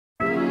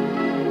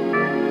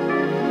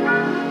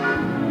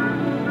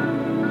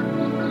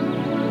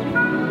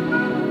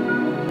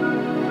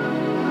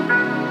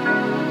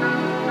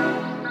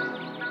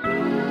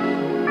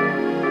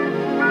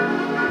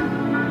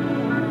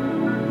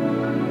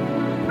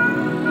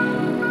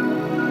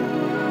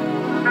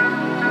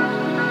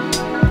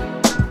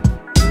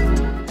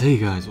Hey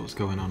guys, what's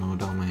going on?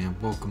 Odharma here,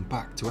 and welcome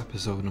back to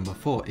episode number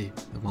 40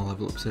 of my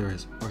Level Up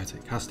series, where I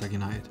take Hashtag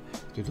United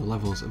through the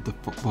levels of the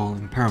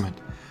footballing pyramid.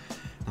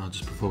 Now,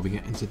 just before we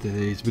get into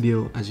today's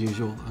video, as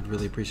usual, I'd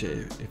really appreciate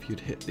it if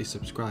you'd hit the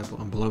subscribe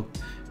button below.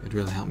 It'd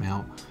really help me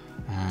out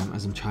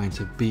as I'm trying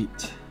to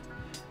beat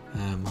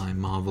my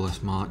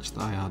marvellous March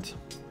that I had,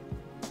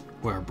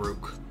 where I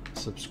broke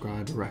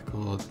subscriber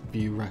record,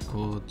 view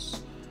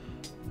records,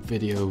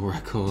 video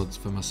records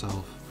for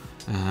myself.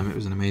 It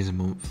was an amazing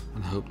month,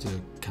 and I hope to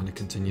kind of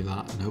continue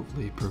that and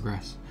hopefully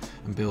progress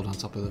and build on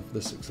top of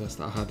the success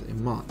that I had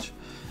in March.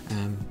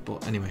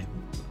 But anyway,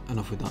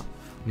 enough with that.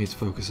 We need to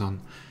focus on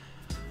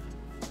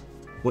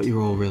what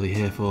you're all really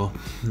here for,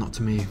 not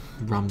to me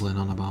rambling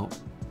on about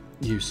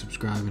you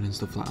subscribing and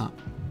stuff like that.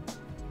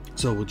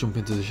 So we'll jump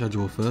into the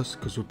schedule first,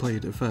 because we've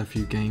played a fair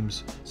few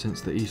games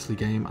since the Eastleigh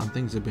game and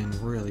things have been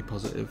really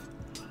positive.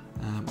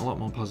 A lot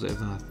more positive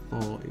than I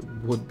thought it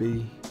would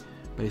be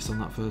based on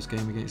that first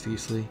game against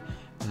Eastleigh.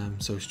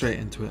 So straight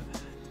into it.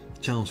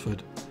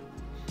 Chelmsford,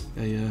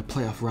 a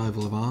playoff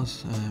rival of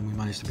ours, we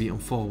managed to beat them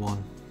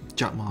 4-1.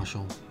 Jack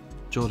Marshall,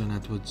 Jordan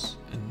Edwards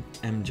and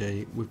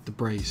MJ with the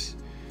brace.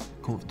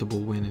 Comfortable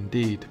win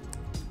indeed.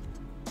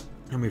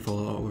 And we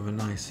followed up with a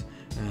nice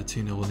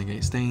 2-0 win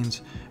against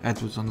Staines.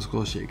 Edwards on the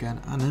score sheet again,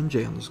 and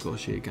MJ on the score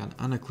sheet again,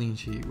 and a clean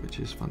sheet, which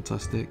is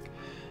fantastic.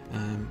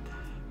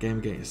 Game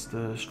against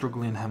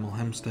struggling Hemel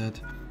Hempstead.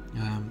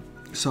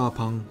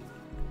 Sarpong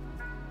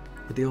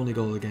with the only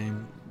goal of the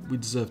game. We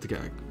deserved to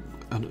get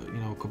a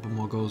couple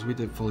more goals. We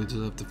did fully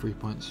deserve the 3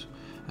 points,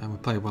 and we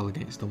played well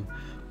against them.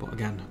 But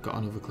again, got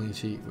another clean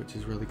sheet, which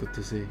is really good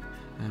to see.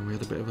 And we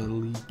had a bit of a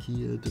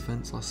leakier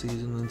defence last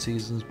season than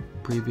seasons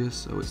previous,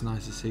 so it's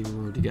nice to see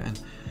we're already getting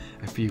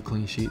a few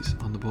clean sheets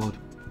on the board.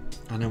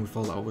 And then we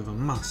followed up with a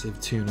massive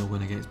 2-0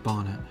 win against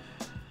Barnet.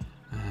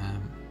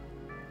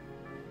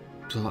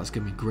 So that's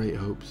given me great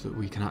hopes that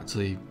we can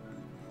actually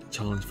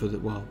challenge for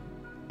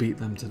beat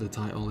them to the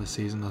title this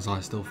season, as I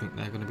still think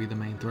they're going to be the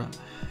main threat.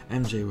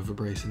 MJ with a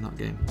brace in that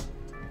game.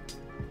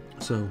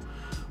 So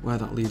where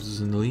that leaves us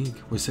in the league,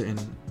 we're sitting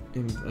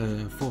in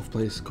 4th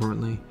place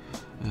currently.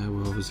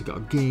 We've obviously got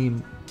a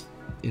game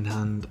in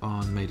hand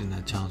on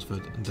Maidenhead,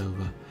 Chelmsford and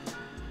Dover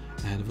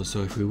ahead of us.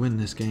 So if we win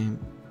this game,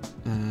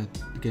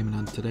 the game in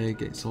hand today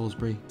against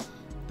Salisbury,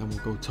 then we'll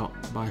go top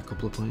by a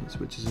couple of points,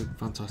 which is a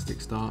fantastic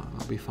start.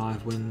 That'll be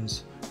 5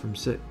 wins from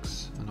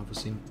 6, and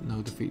obviously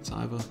no defeats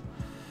either.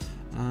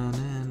 And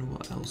then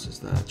what else is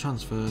there?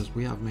 Transfers.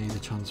 We have made a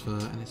transfer,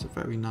 and it's a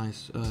very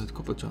nice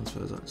couple of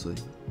transfers actually.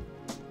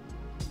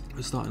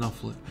 We're starting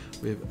off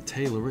with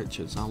Taylor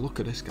Richards. Now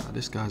look at this guy.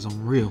 This guy's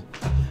unreal.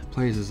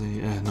 Plays as a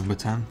number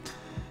 10,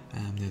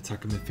 the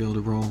attacking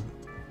midfielder role.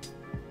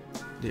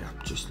 Yeah,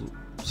 just the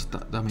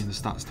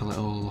stats tell it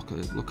all.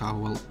 Look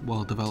how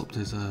well developed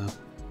his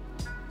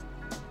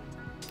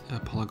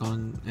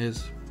polygon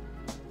is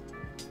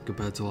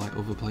compared to like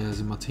other players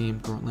in my team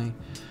currently.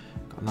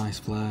 Got a nice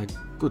flair,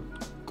 good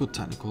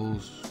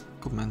technicals,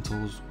 good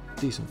mentals,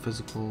 decent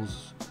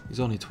physicals. He's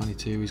only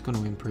 22. He's going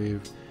to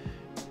improve.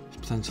 His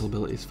potential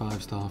ability is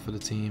 5-star for the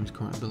team. His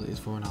current ability is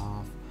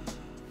 4.5.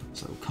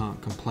 So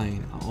can't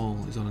complain at all.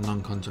 He's on a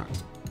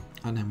non-contract.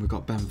 And then we've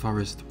got Ben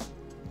Forrest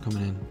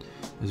coming in,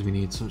 as we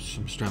need some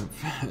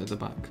strength at the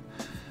back.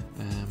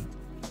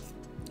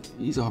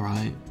 He's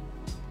alright.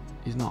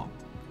 He's not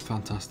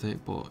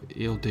fantastic, but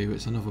he'll do.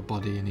 It's another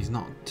body, and he's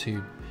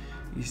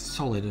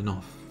solid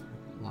enough,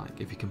 like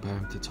if you compare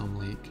him to Tom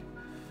Leake.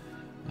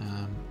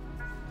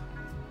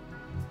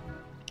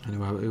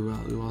 Anyway,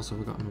 who else have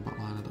we got in the back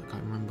line? I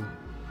can't remember.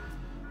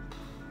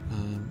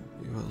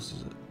 Who else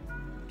is it?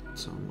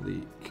 Tom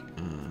Leake,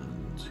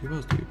 and who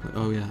else do you play?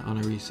 Oh yeah,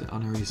 Honorise,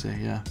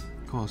 yeah,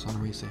 of course,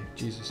 Honorise.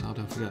 Jesus, how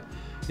did I forget?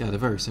 Yeah, they're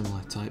very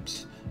similar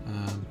types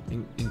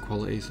in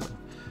quality, so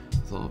I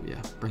thought,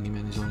 yeah, bring him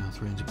in. He's only on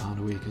 £300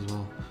 a week as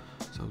well,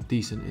 so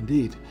decent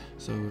indeed.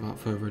 So without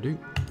further ado,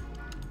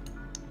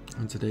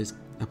 in today's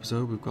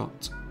episode we've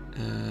got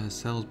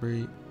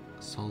Salisbury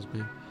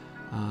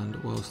and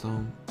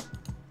Wellstone.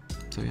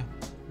 So yeah,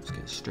 let's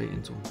get straight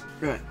into them.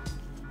 Right.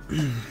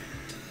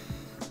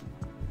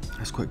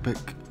 That's a quick pick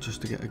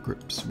just to get a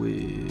grips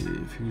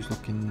with who's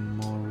looking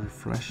more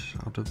fresh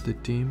out of the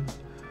team.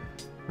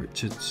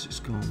 Richards is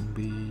going to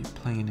be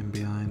playing in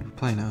behind. We're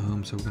playing at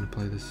home, so we're going to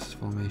play this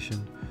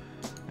formation.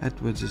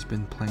 Edwards has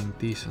been playing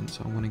decent,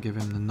 so I'm going to give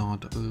him the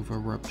nod over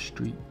Rob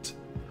Street.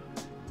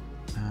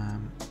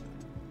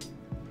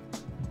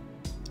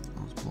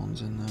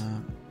 Osborne's in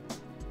there.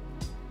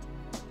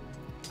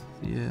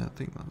 Yeah, I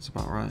think that's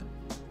about right.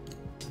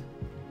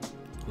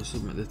 We'll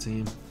submit the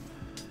team.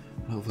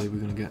 Hopefully we're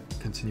going to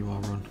continue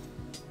our run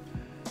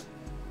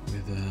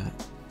with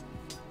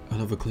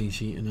another clean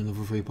sheet and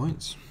another 3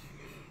 points.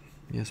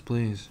 Yes,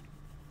 please.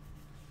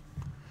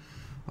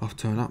 Off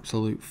to an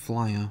absolute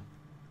flyer.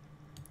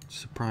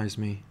 Surprised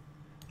me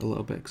a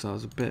little bit, because I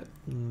was I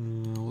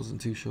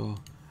wasn't too sure.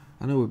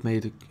 I know we've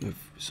made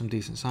some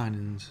decent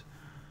signings,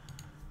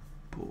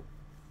 but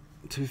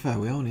to be fair,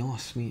 we only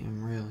lost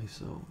Smeaton really,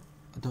 so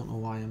I don't know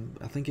why.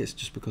 I think it's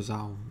just because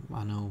I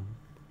know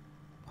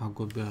how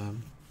good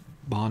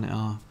Barnet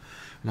are,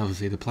 and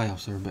obviously the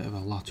playoffs are a bit of a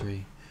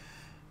lottery.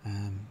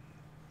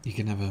 You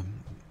can never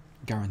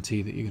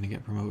guarantee that you're going to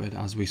get promoted,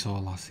 as we saw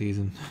last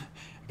season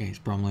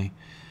against Bromley,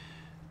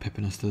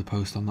 pipping us to the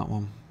post on that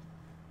one.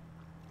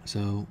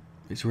 So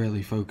it's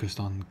really focused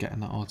on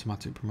getting that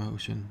automatic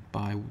promotion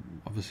by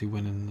obviously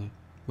winning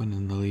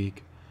the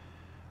league.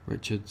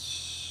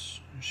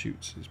 Richards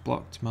shoots, is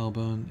blocked.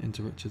 Melbourne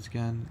into Richards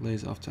again,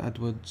 lays it off to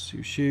Edwards,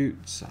 who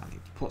shoots and he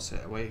puts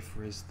it away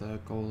for his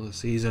third goal of the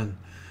season.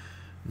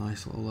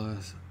 Nice little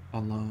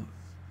on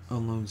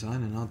loan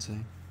signing, I'd say.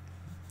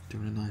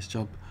 Doing a nice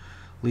job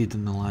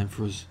leading the line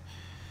for us.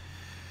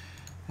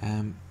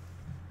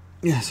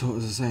 So what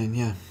was I saying?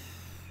 Yeah.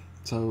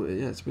 So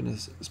yeah, it's been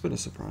a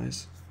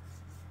surprise,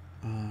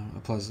 a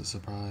pleasant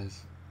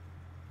surprise,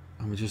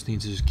 and we just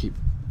need to just keep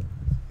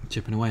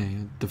chipping away.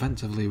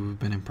 Defensively, we've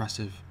been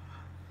impressive,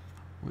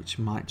 which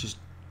might just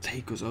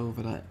take us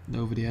over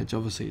the edge.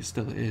 Obviously, it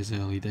is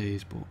early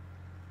days, but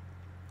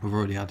we've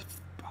already had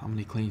how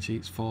many clean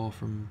sheets? 4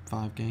 from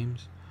 5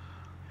 games.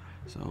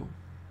 So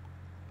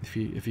if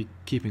you're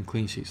keeping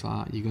clean sheets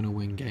like that, you're going to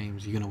win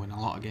games. You're going to win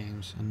a lot of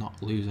games and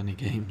not lose any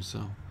games.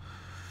 So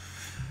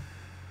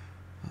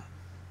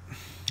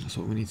that's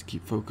what we need to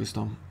keep focused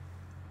on.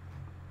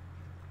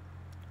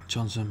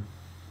 Johnson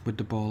with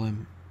the ball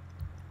in.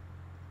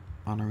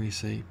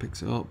 Honorisi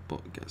picks it up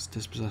but gets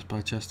dispossessed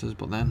by Chesters,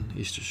 but then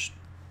he's just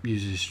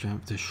uses his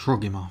strength to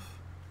shrug him off.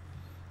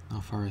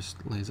 Now Forrest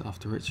lays it off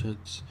to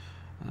Richards,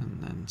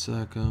 and then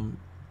Circum,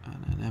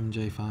 and then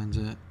MJ finds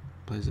it,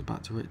 plays it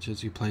back to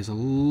Richards, who plays a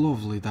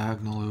lovely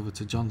diagonal over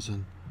to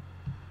Johnson,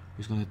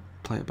 who's going to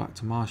play it back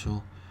to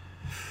Marshall.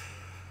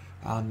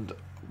 And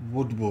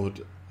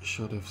Woodward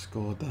should have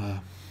scored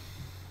there.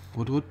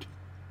 Woodward?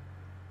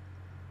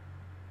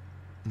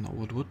 Not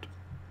Woodward.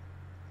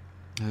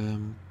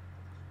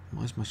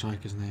 What is my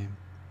striker's name?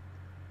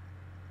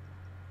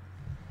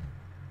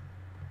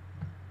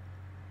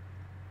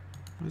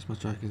 What is my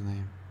striker's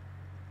name?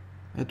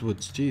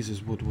 Edwards.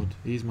 Jesus, Woodward.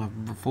 He's my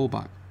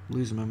fullback.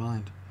 Losing my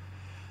mind.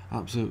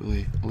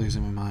 Absolutely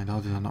losing my mind. How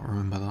did I not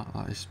remember that?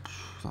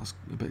 That's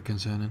a bit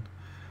concerning.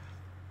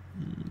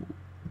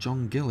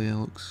 John Gillier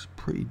looks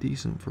pretty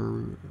decent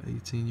for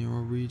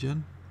 18-year-old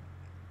regen.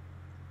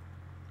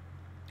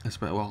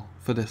 Well,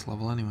 for this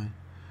level anyway.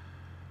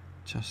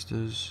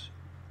 Chester's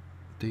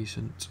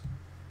decent.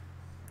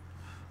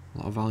 A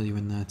lot of value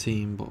in their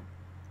team, but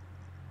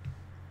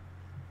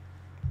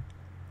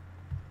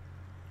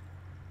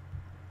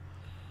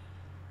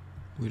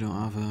we don't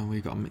have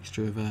we got a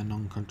mixture of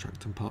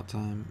non-contract and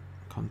part-time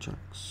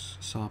contracts.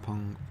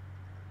 Sarpong.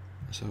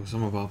 So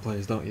some of our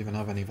players don't even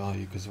have any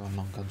value because they're on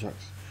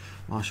non-contracts.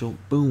 Marshall,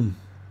 boom,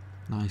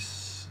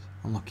 nice,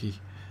 unlucky.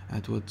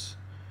 Edwards,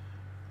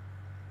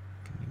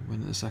 can he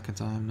win it the second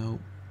time? No.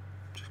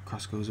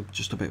 Cross goes up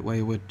just a bit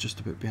wayward, just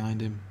a bit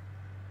behind him.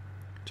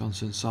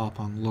 Johnson,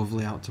 Sarpong,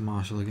 lovely out to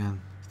Marshall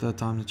again. Third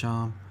time the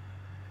charm.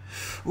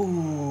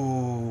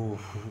 Oh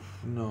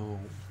no.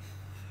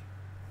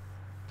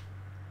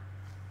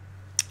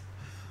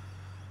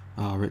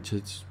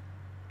 Richards.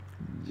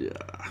 Yeah.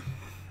 I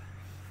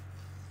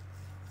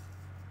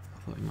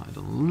thought he might have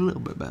done a little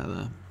bit better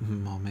there.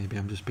 Or maybe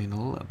I'm just being a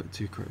little bit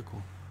too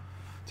critical.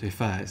 To be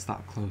fair, it's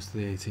that close to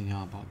the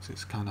 18-yard box.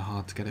 It's kind of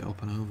hard to get it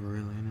up and over,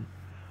 really, isn't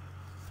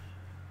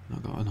it?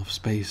 Not got enough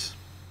space.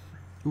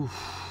 Oof.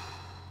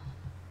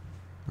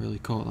 Really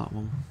caught that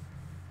one.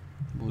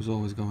 But was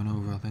always going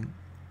over, I think.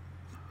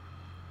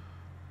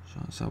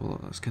 So let's have a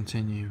look. Let's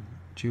continue.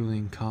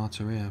 Julian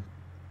Carter here.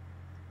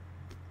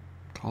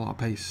 Got a lot of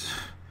pace.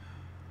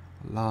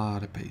 A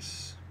lot of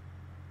pace.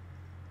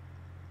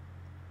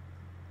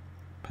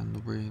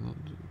 Pendlebury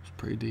looks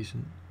pretty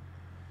decent.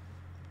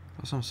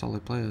 Got some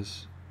solid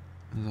players.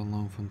 He's on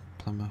loan from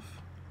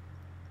Plymouth.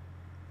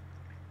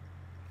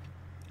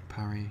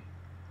 Parry.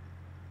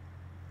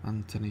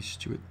 Anthony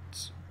Stewart.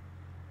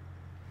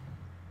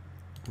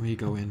 We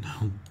go in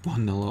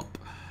 1-0 up.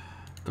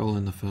 Goal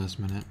in the first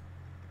minute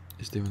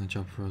is doing the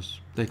job for us.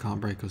 They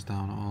can't break us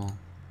down at all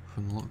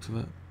from the looks of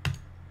it.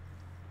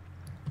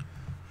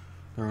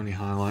 Their only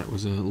highlight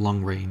was a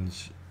long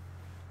range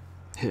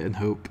hit and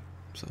hope.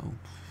 So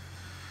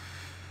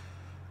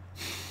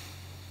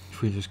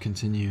if we just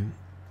continue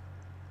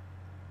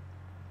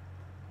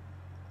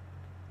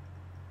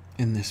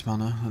in this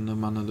manner and the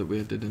manner that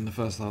we did in the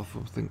first half, I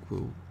think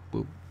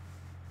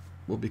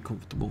we'll be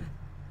comfortable.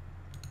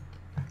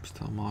 Just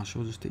tell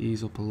Marshall just to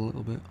ease up a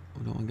little bit.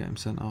 We don't want to get him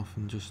sent off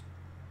and just,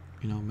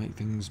 make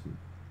things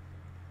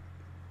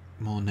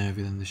more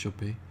nervy than they should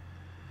be.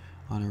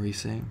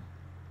 Honorisi,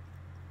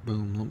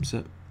 boom, lumps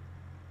it.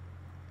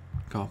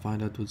 Can't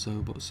find Edwards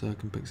though, but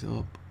Sirkin picks it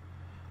up.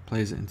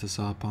 Plays it into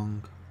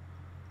Sarpong.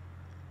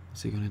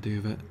 What's he going to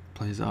do with it?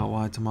 Plays it out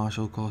wide to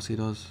Marshall, of course he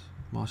does.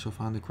 Marshall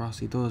find the cross,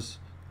 he does.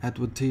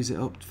 Edward tees it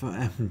up for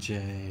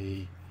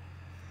MJ.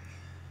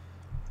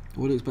 I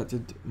would have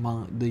expected the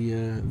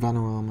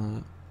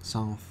Vanarama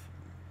South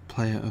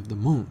Player of the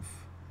Month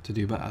to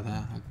do better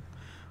there,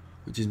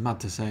 which is mad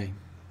to say.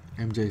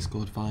 MJ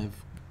scored 5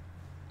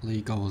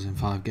 league goals in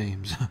 5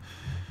 games,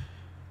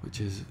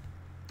 which is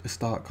a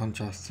stark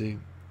contrast to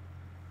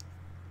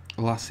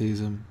last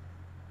season,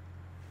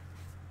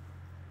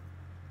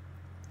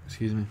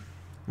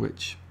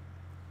 which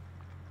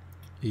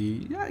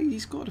he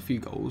scored a few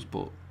goals,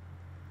 but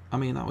I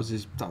mean that was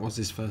his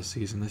first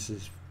season.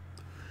 This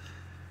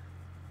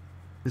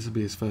will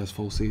be his first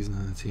full season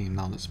in the team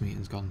now that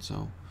Smeaton's gone.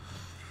 So,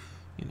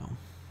 you know,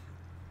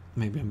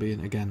 maybe I'm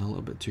being again a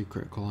little bit too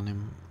critical on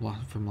him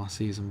from last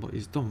season, but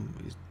he's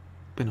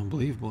been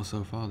unbelievable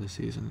so far this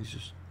season. He's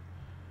just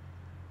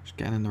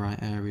getting in the right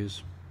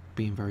areas,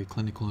 being very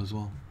clinical as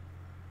well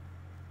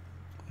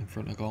in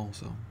front of goal.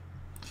 So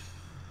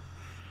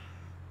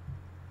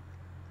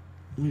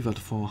we've had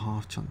 4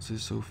 half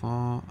chances so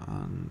far,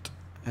 and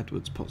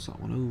Edwards puts that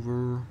one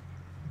over.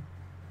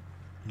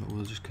 But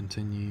we'll just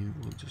continue.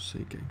 We'll just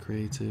say get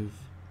creative.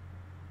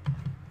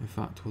 In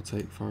fact, we'll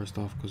take Forrest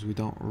off because we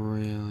don't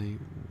really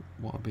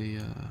want to be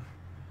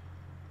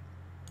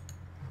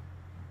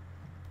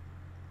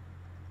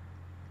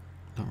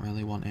don't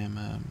really want him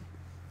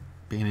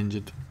being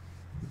injured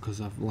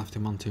because I've left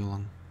him on too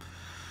long.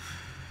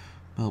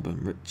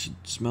 Melbourne,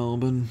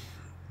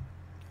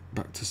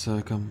 back to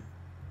Circum.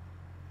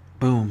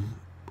 Boom.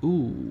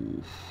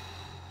 Ooh.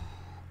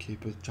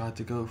 Keeper tried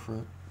to go for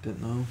it,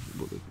 didn't know,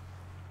 but the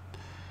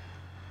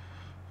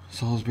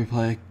Salisbury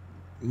player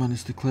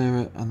managed to clear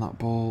it, and that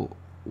ball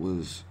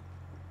was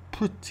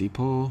pretty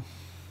poor.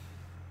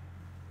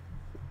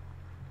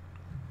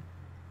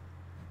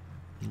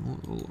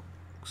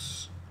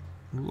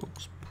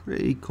 Looks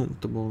pretty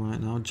comfortable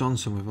right now.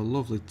 Johnson with a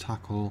lovely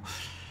tackle.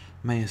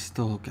 Mayer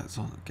still gets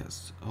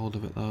hold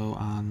of it though,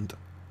 and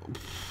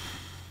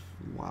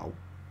wow.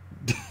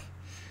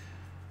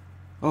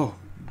 Oh,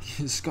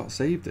 Scott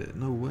saved it.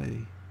 No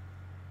way.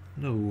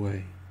 No.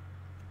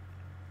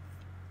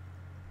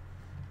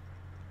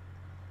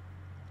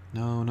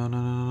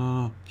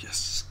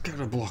 Yes, get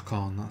a block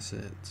on. That's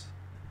it.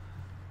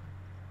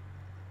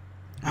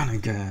 And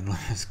again,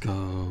 let's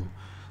go.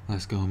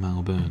 Let's go,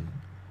 Melbourne.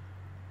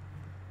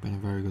 Been a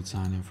very good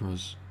signing for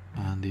us,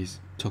 and he's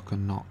took a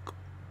knock,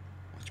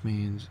 which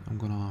means I'm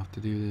gonna have to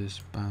do this.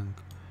 Bang.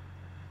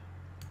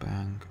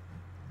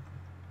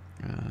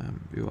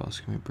 Who else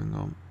can we bring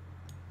on?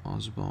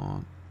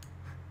 Osborne.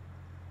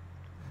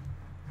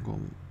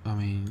 I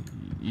mean,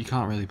 you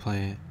can't really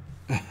play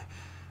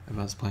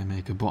advanced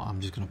playmaker, but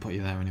I'm just gonna put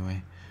you there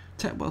anyway.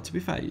 Well, to be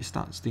fair, your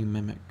stats do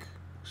mimic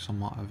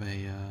somewhat of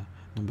a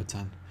number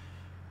 10.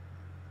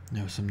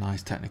 You know, some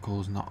nice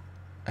technicals, not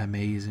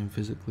amazing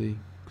physically,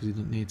 because he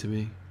doesn't need to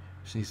be.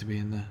 Just needs to be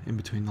in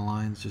between the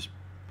lines, just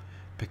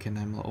picking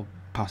them little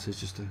passes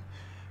just to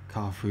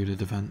carve through the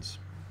defence.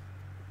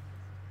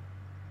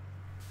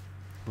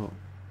 But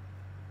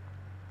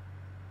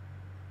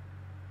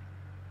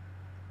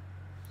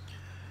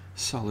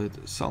solid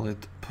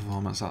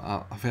performance.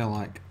 I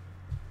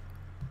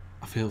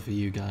feel for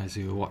you guys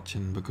who are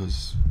watching,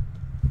 because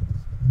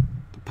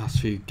the past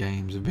few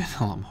games have been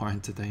a lot more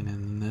entertaining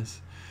than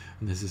this,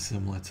 and this is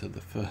similar to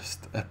the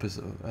last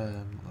episode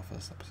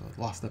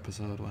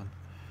when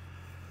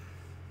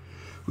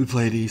we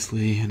played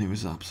Eastleigh, and it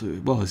was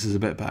absolutely, well, this is a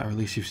bit better. At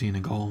least you've seen a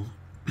goal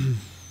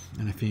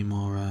and a few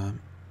more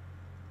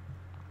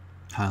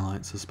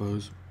highlights, I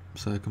suppose.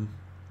 Circum,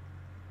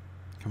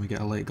 can we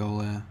get a late goal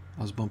there?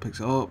 Osborne picks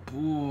it up.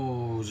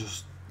 Oh,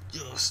 just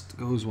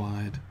goes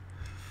wide.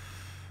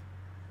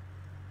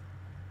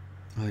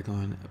 They're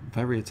going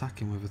very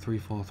attacking with a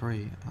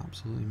 3-4-3.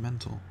 Absolutely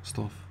mental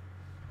stuff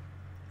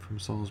from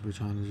Salisbury,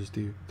 trying to just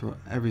throw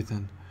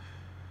everything.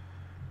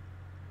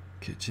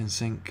 Kitchen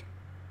sink,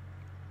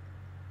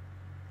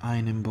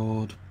 ironing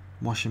board,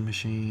 washing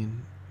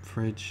machine,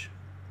 fridge,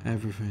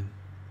 everything.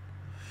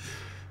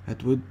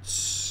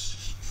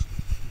 Edwards,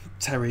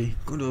 Terry,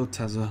 good old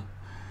Tezza.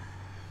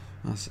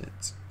 That's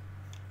it.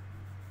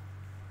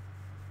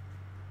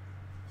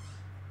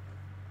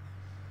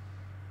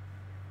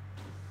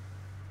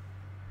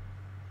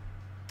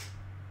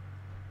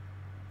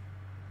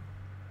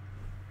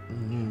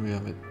 And here we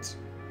have it.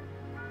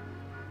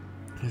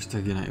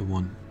 Hashtag United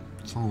 1.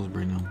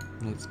 Salisbury now.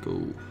 Let's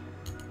go.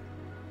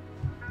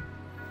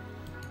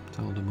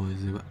 Tell the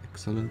boys they were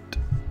excellent.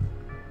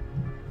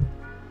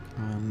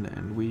 And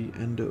then we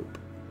end up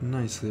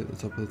nicely at the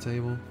top of the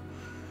table.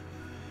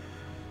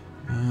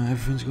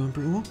 Everything's going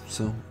pretty well,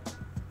 so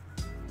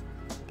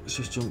let's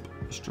just jump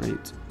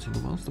straight to the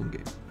milestone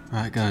game.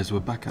 Right guys, we're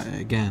back at it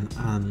again,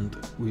 and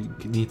we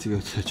need to go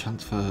to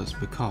transfers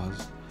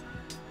because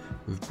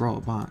we've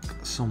brought back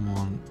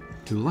someone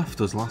who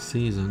left us last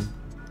season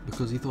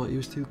because he thought he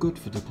was too good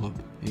for the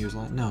club. He was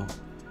like, no,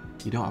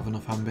 you don't have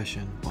enough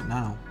ambition. But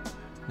now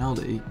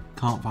that he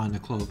can't find a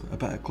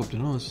better club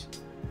than us,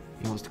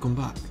 he wants to come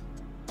back.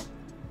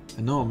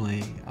 And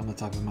normally I'm the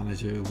type of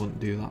manager who wouldn't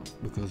do that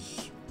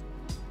because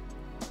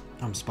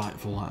I'm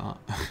spiteful like that.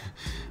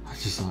 I'm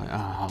just like,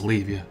 I'll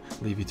leave you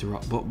to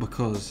rot. But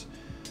because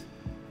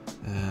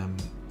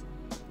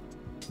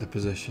the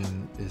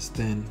position is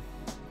thin,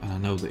 and I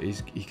know that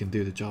he can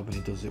do the job and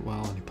he does it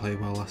well, and he played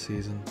well last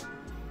season,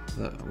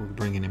 that we're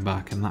bringing him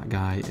back. And that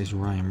guy is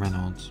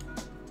Reynolds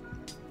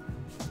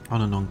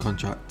on a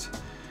non-contract.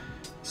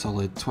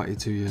 solid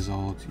 22 years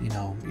old. You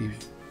know,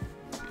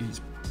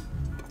 he's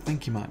I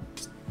think he might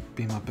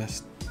be my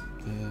best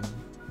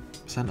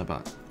centre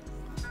back.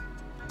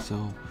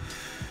 So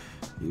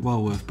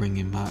well worth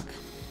bringing back.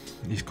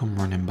 He's come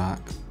running back.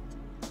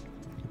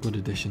 Good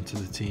addition to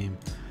the team.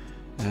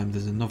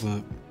 There's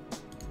another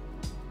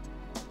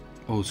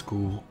old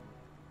school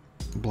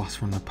blast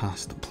from the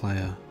past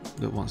player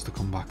that wants to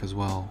come back as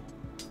well,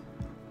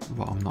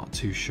 but I'm not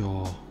too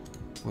sure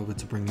whether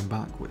to bring him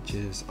back, which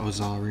is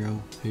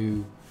Odharma,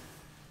 who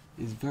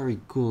is very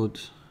good,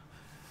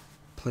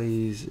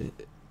 plays in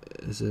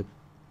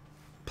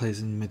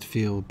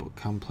midfield but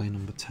can play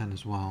number 10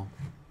 as well.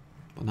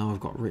 But now I've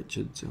got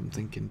Richards, so I'm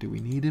thinking, do we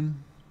need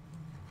him?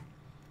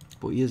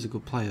 But he is a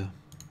good player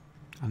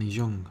and he's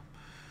young,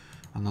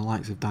 and the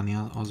likes of Danny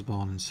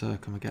Osborne and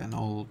Circum are getting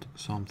old,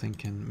 so I'm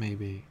thinking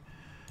maybe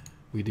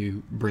we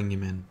do bring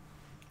him in.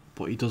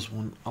 But he does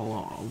want a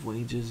lot of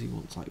wages. He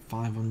wants like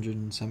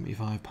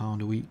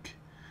 £575 a week.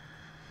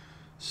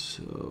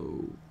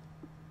 So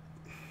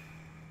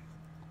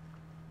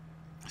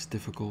it's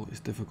difficult.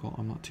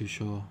 I'm not too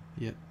sure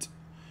yet.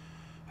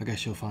 I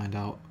guess you'll find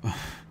out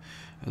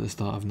at the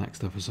start of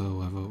next episode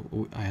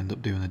whether I end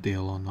up doing a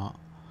deal or not.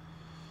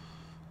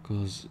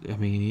 Because I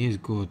mean, he is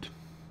good.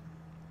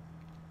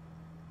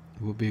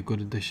 He would be a good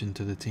addition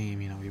to the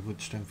team. You know, he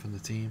would strengthen the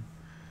team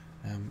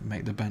and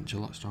make the bench a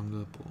lot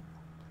stronger. But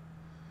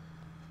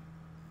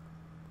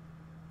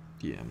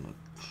yeah, I'm not.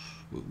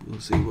 We'll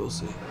see.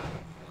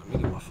 Let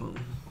me get my phone.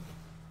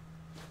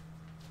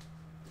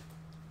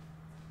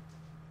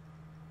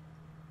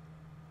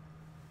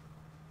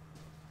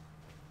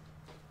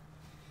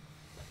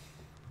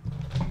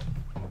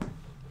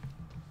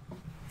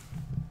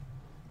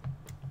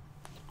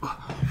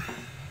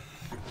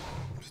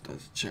 Just had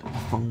to check my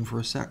phone for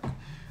a sec.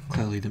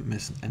 Clearly didn't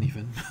miss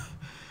anything.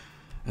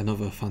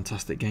 Another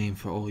fantastic game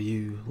for all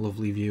you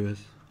lovely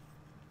viewers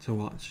to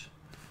watch.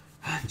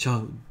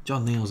 John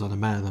Neal's had a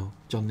mare though.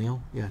 John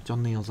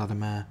Neal's had a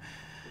mare.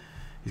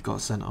 He's got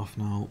sent off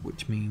now,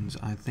 which means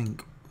I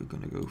think we're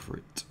going to go for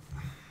it.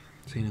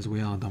 Seeing as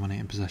we are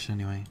dominating possession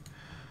anyway.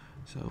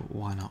 So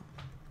why not?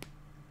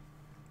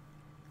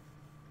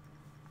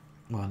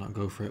 Why not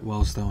go for it?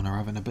 Wellstone are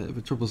having a bit of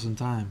a troublesome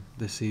time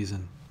this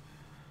season.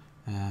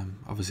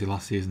 Obviously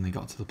last season they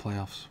got to the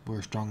playoffs. We're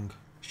a strong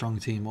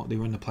team. They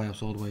were in the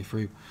playoffs all the way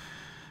through.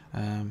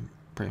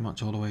 Pretty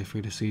much all the way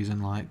through the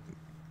season, like.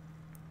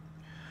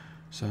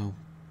 So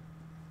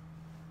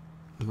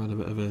they've had a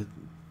bit of a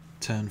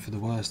turn for the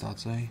worst, I'd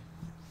say,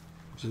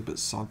 which is a bit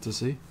sad to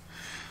see.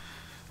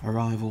 A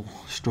rival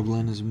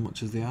struggling as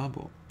much as they are,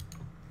 but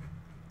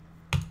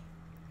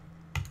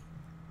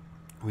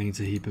we need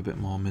to heap a bit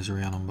more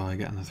misery on them by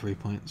getting the 3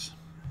 points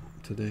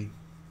today.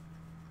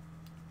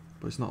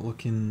 But it's not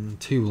looking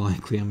too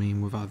likely. I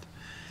mean, we've had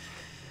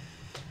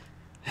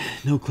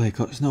no clear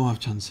cuts, no half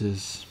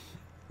chances.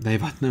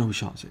 They've had no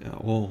shots at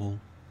all.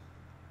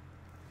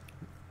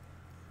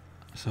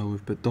 So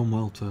we've done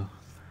well to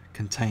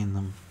contain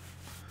them,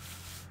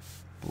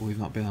 but we've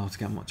not been able to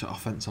get much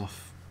offence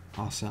off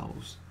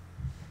ourselves.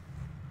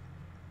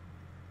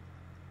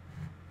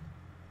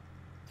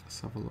 Let's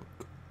have a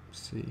look,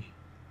 see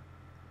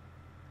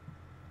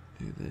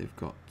who they've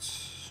got.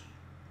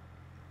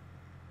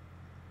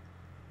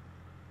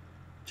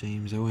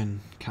 James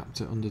Owen, capped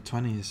at under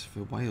 20s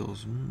for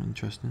Wales.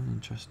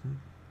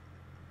 Interesting.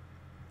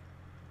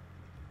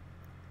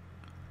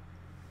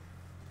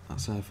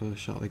 That's their first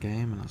shot of the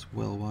game, and that's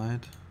well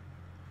wide.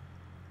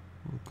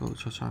 We'll go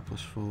try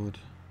push forward.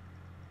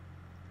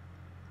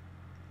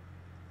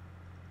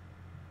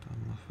 Dan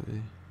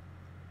Lafferty.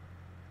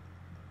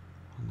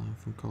 Online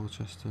from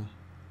Colchester.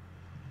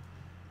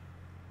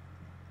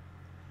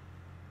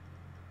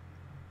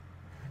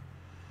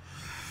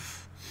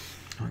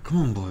 Right, come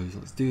on boys,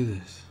 let's do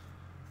this.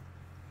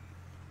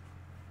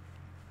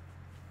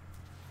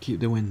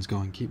 Keep the wins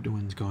going.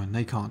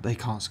 They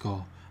can't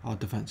score. Our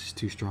defence is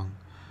too strong.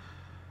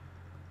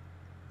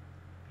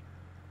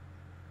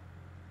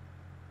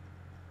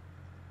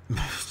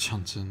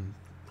 Johnson,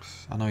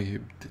 I know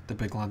the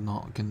big lad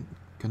can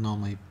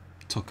normally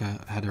tuck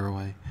a header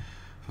away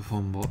for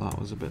fun, but that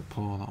was a bit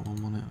poor, that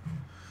one, wasn't it?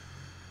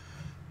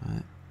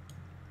 Right.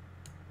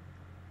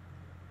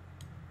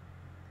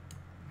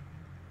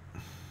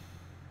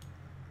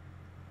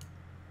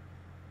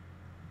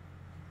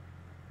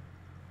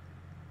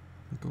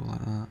 We'll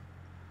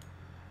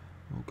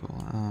go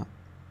like that.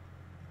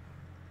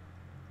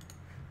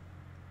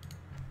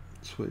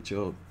 Switch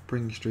up,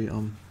 bring Street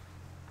on.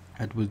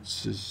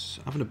 Edwards is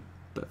having a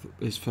bit of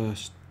his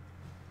first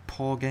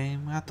poor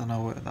game. I don't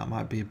know, that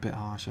might be a bit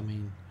harsh. I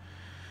mean,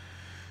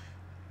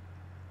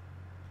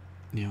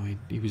 you know,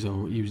 he was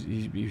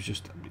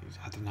just he's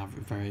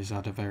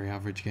had a very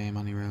average game,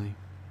 hasn't he, really?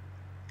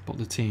 But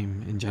the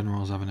team in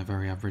general is having a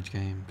very average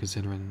game,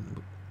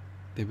 considering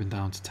they've been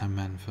down to 10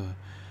 men for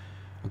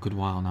a good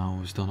while now.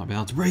 We've still not been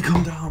able to break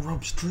him down.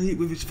 Rob Street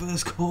with his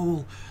first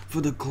goal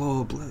for the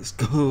club. Let's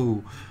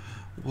go.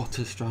 What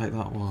a strike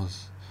that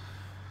was.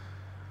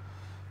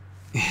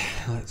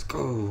 Let's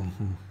go.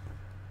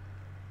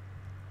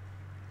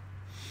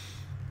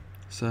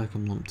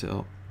 Circum lumped it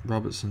up.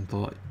 Robertson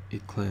thought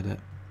he'd cleared it.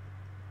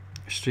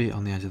 Street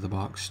on the edge of the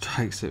box,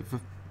 strikes it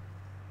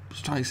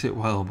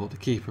well, but the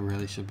keeper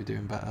really should be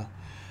doing better.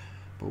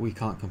 But we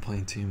can't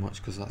complain too much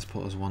because that's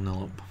put us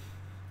 1-0 up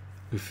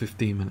with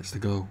 15 minutes to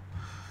go.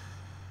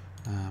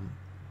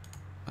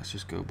 Let's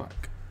just go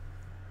back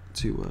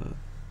to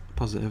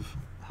positive,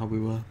 how we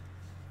were.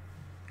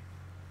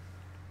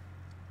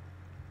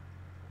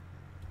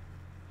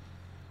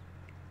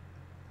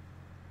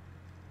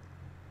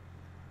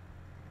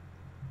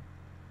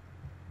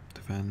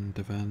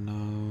 Defend,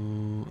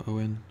 no,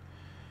 Owen.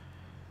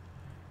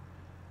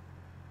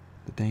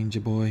 The danger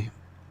boy.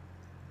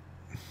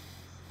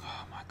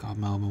 Oh my God,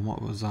 Melbourne,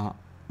 what was that?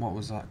 What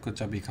was that? Good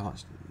job he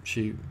can't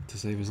shoot to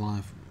save his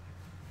life.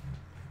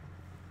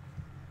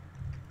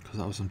 Because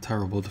that was some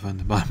terrible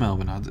defending by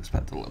Melbourne. I'd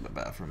expect a little bit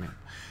better from him,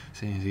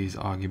 seeing as he's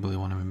arguably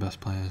one of my best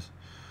players.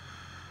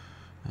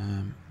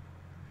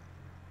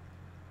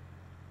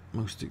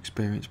 Most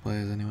experienced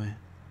players anyway.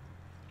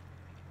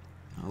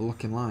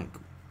 Looking like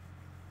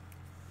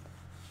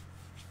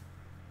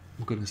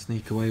we're going to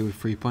sneak away with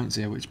 3 points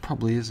here, which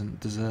probably isn't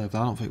deserved.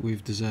 I don't think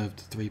we've deserved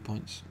 3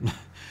 points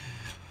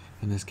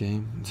in this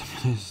game.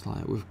 It's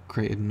like we've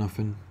created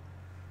nothing.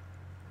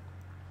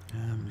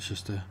 It's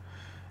just a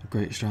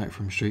great strike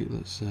from Street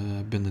that's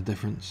been the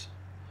difference.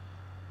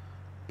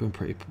 Been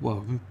pretty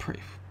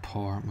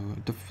poor, haven't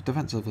we?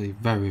 Defensively,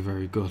 very,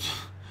 very good.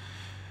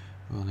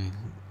 We only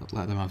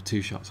let them have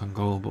 2 shots on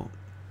goal, but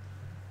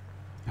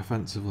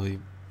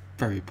offensively,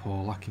 very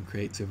poor, lacking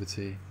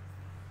creativity.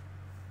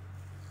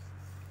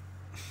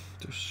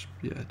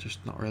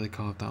 Just not really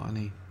carved out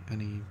any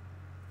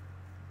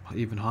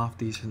even half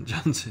decent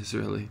chances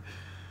really.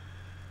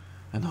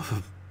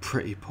 Another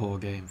pretty poor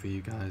game for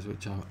you guys,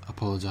 which I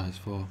apologise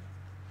for.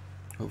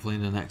 Hopefully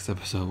in the next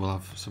episode we'll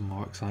have some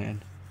more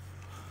exciting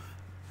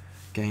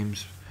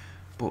games.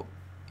 But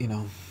you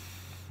know,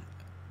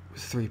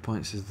 3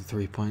 points is the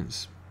 3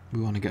 points. We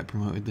want to get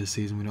promoted this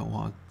season. We don't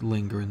want to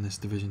linger in this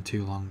division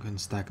too long and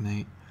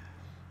stagnate.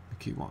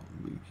 We want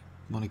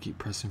to keep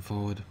pressing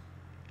forward.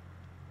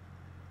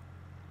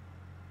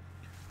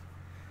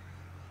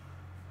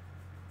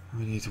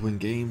 We need to win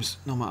games,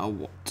 no matter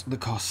what the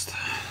cost.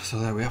 So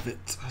there we have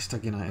it.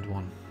 Hashtag United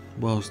 1.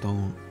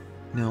 Wellstone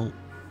 0.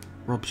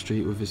 Rob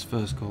Street with his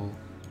first goal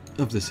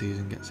of the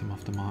season gets him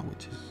off the mark,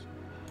 which is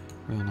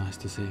real nice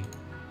to see.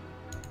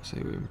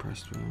 Say we're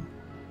impressed with him.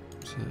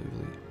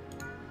 Assertively.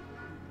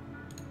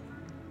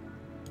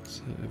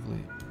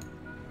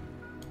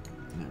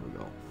 There we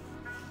go.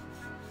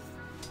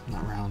 And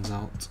that rounds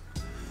out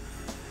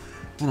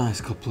a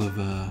nice couple of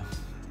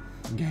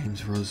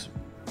games for us.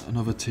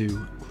 Another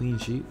 2 clean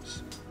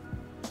sheets,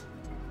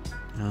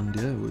 and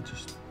yeah, we're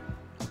just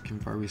looking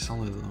very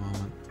solid at the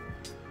moment.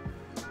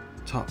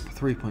 Top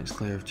 3 points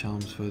clear of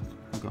Chelmsford.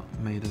 We've got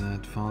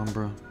Maidenhead,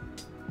 Farnborough,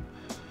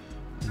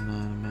 and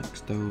then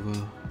next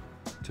Dover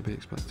to be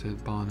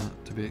expected,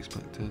 Barnet to be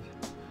expected,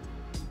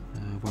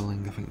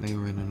 Welling. I think they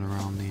were in and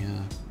around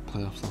the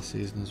playoffs last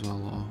season as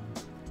well, or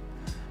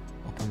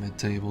upper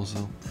mid-table.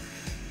 So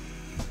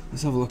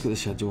let's have a look at the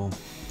schedule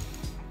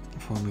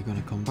before we're going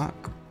to come back.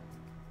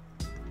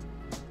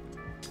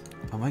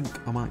 I might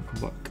come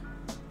back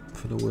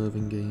for the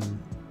Worthing game,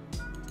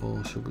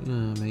 or should we?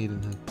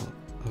 Maidenhead, but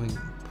I think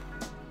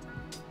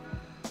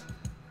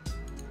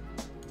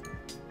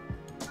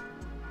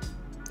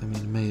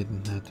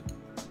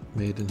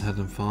Maidenhead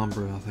and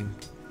Farnborough, I think,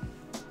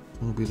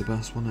 will be the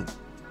best, won't it?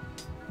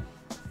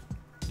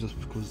 Just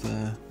because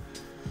they're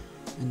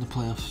in the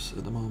playoffs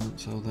at the moment,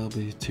 so there'll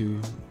be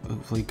 2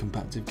 hopefully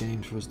competitive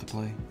games for us to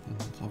play,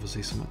 and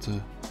obviously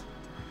something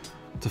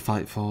to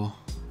fight for.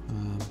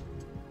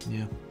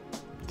 Yeah.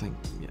 I think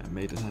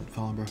Maidenhead,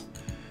 Farnborough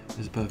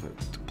is a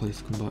perfect place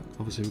to come back.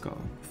 Obviously we've got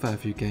a fair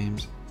few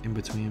games in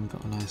between. We've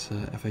got a nice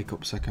FA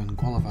Cup second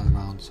qualifying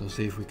round, so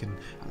see if we can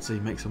actually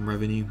make some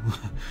revenue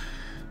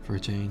for a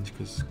change,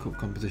 because cup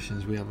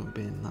competitions we haven't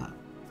been that.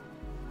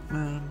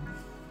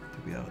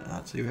 We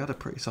had a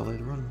pretty solid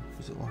run.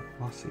 Was it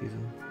last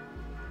season?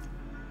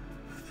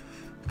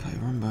 Can't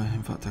remember.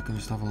 In fact, I can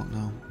just have a look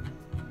now.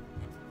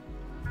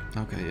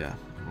 Okay, yeah,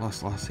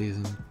 last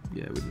season,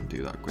 yeah, we didn't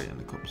do that great in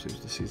the cups. It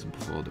was the season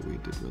before that we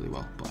did really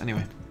well. But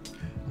anyway,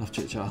 enough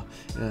chit chat.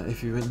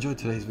 If you enjoyed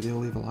today's video,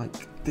 leave a like,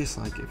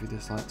 dislike it if you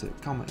disliked it,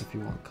 comment if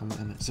you want to comment,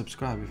 and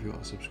subscribe if you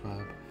want to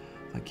subscribe.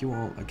 Thank you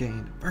all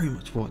again very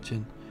much for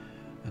watching,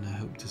 and I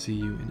hope to see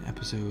you in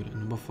episode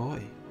number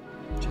 40.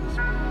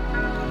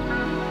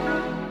 Cheers.